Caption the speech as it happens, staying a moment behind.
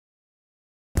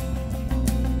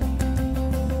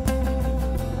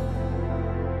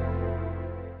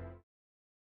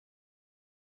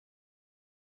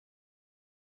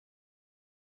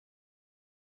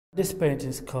This painting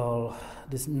is called,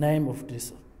 this name of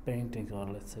this painting, or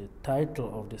let's say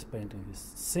title of this painting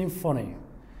is Symphony.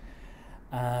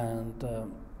 And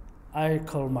I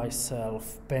call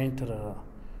myself painter,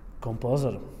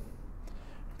 composer,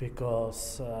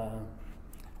 because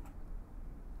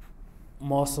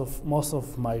most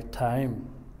of my time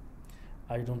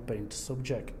I don't paint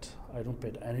subject. I don't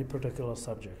paint any particular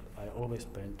subject. I always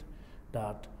paint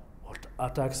that what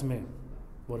attacks me,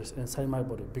 what is inside my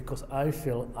body, because I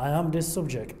feel I am this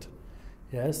subject,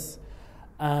 yes,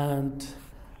 and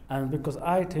because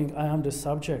I think I am the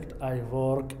subject, I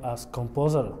work as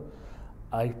composer.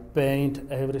 I paint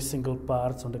every single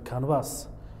part on the canvas,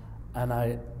 and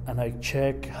I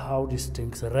check how these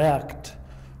things react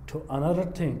to another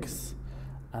things,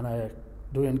 and I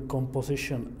do in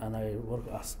composition, and I work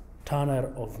as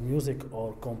tuner of music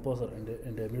or composer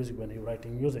in the music when you're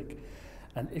writing music.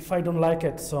 And if I don't like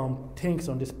it, some things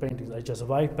on these paintings, I just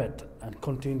wipe it and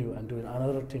continue and doing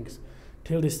another things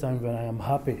till this time when I am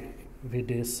happy with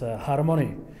this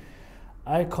harmony.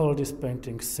 I call this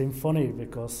painting Symphony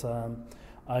because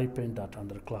I paint that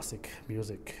under classic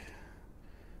music.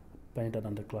 Painted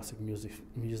under classic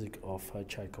music of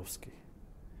Tchaikovsky.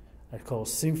 I call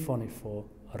Symphony for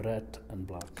red and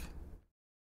black.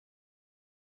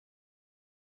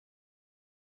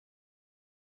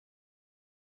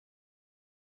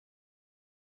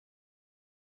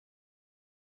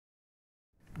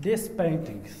 This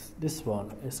painting, this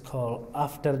one, is called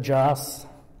After Jazz.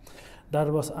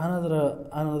 That was another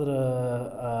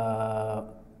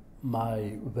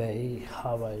my way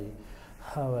how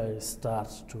I start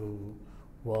to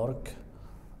work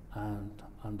and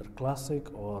under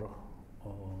classic or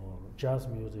jazz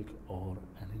music or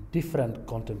any different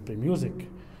contemporary music.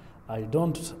 I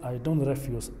don't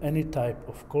refuse any type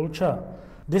of culture.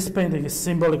 This painting is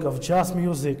symbolic of jazz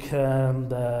music, and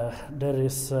there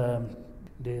is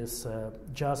this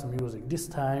jazz music. This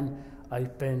time I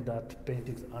paint that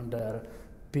paintings under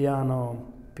piano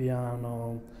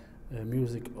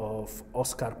music of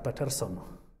Oscar Peterson.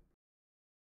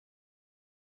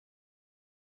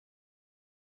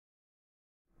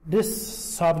 This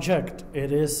subject,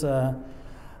 it is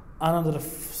another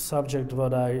subject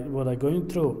what I going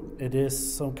through. It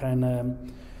is some kind of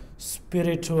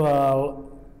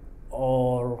spiritual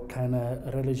or kind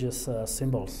of religious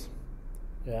symbols,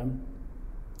 yeah.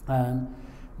 And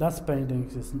that painting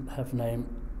have name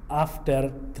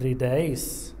After 3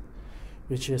 Days,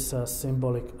 which is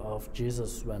symbolic of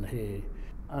Jesus when he,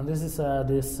 and this is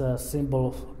this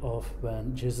symbol of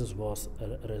when Jesus was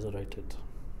resurrected.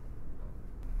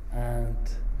 And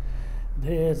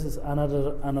this is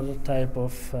another type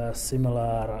of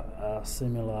similar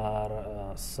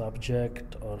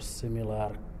subject or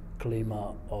similar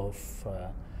clima of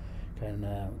kind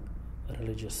of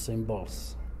religious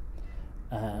symbols.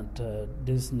 And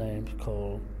this name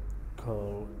called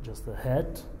just the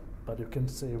head, but you can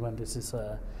see when this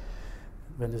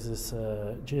is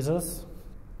Jesus,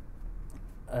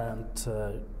 and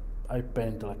I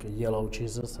paint like a yellow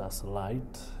Jesus as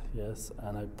light, yes,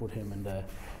 and I put him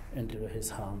into his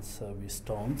hands with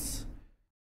stones,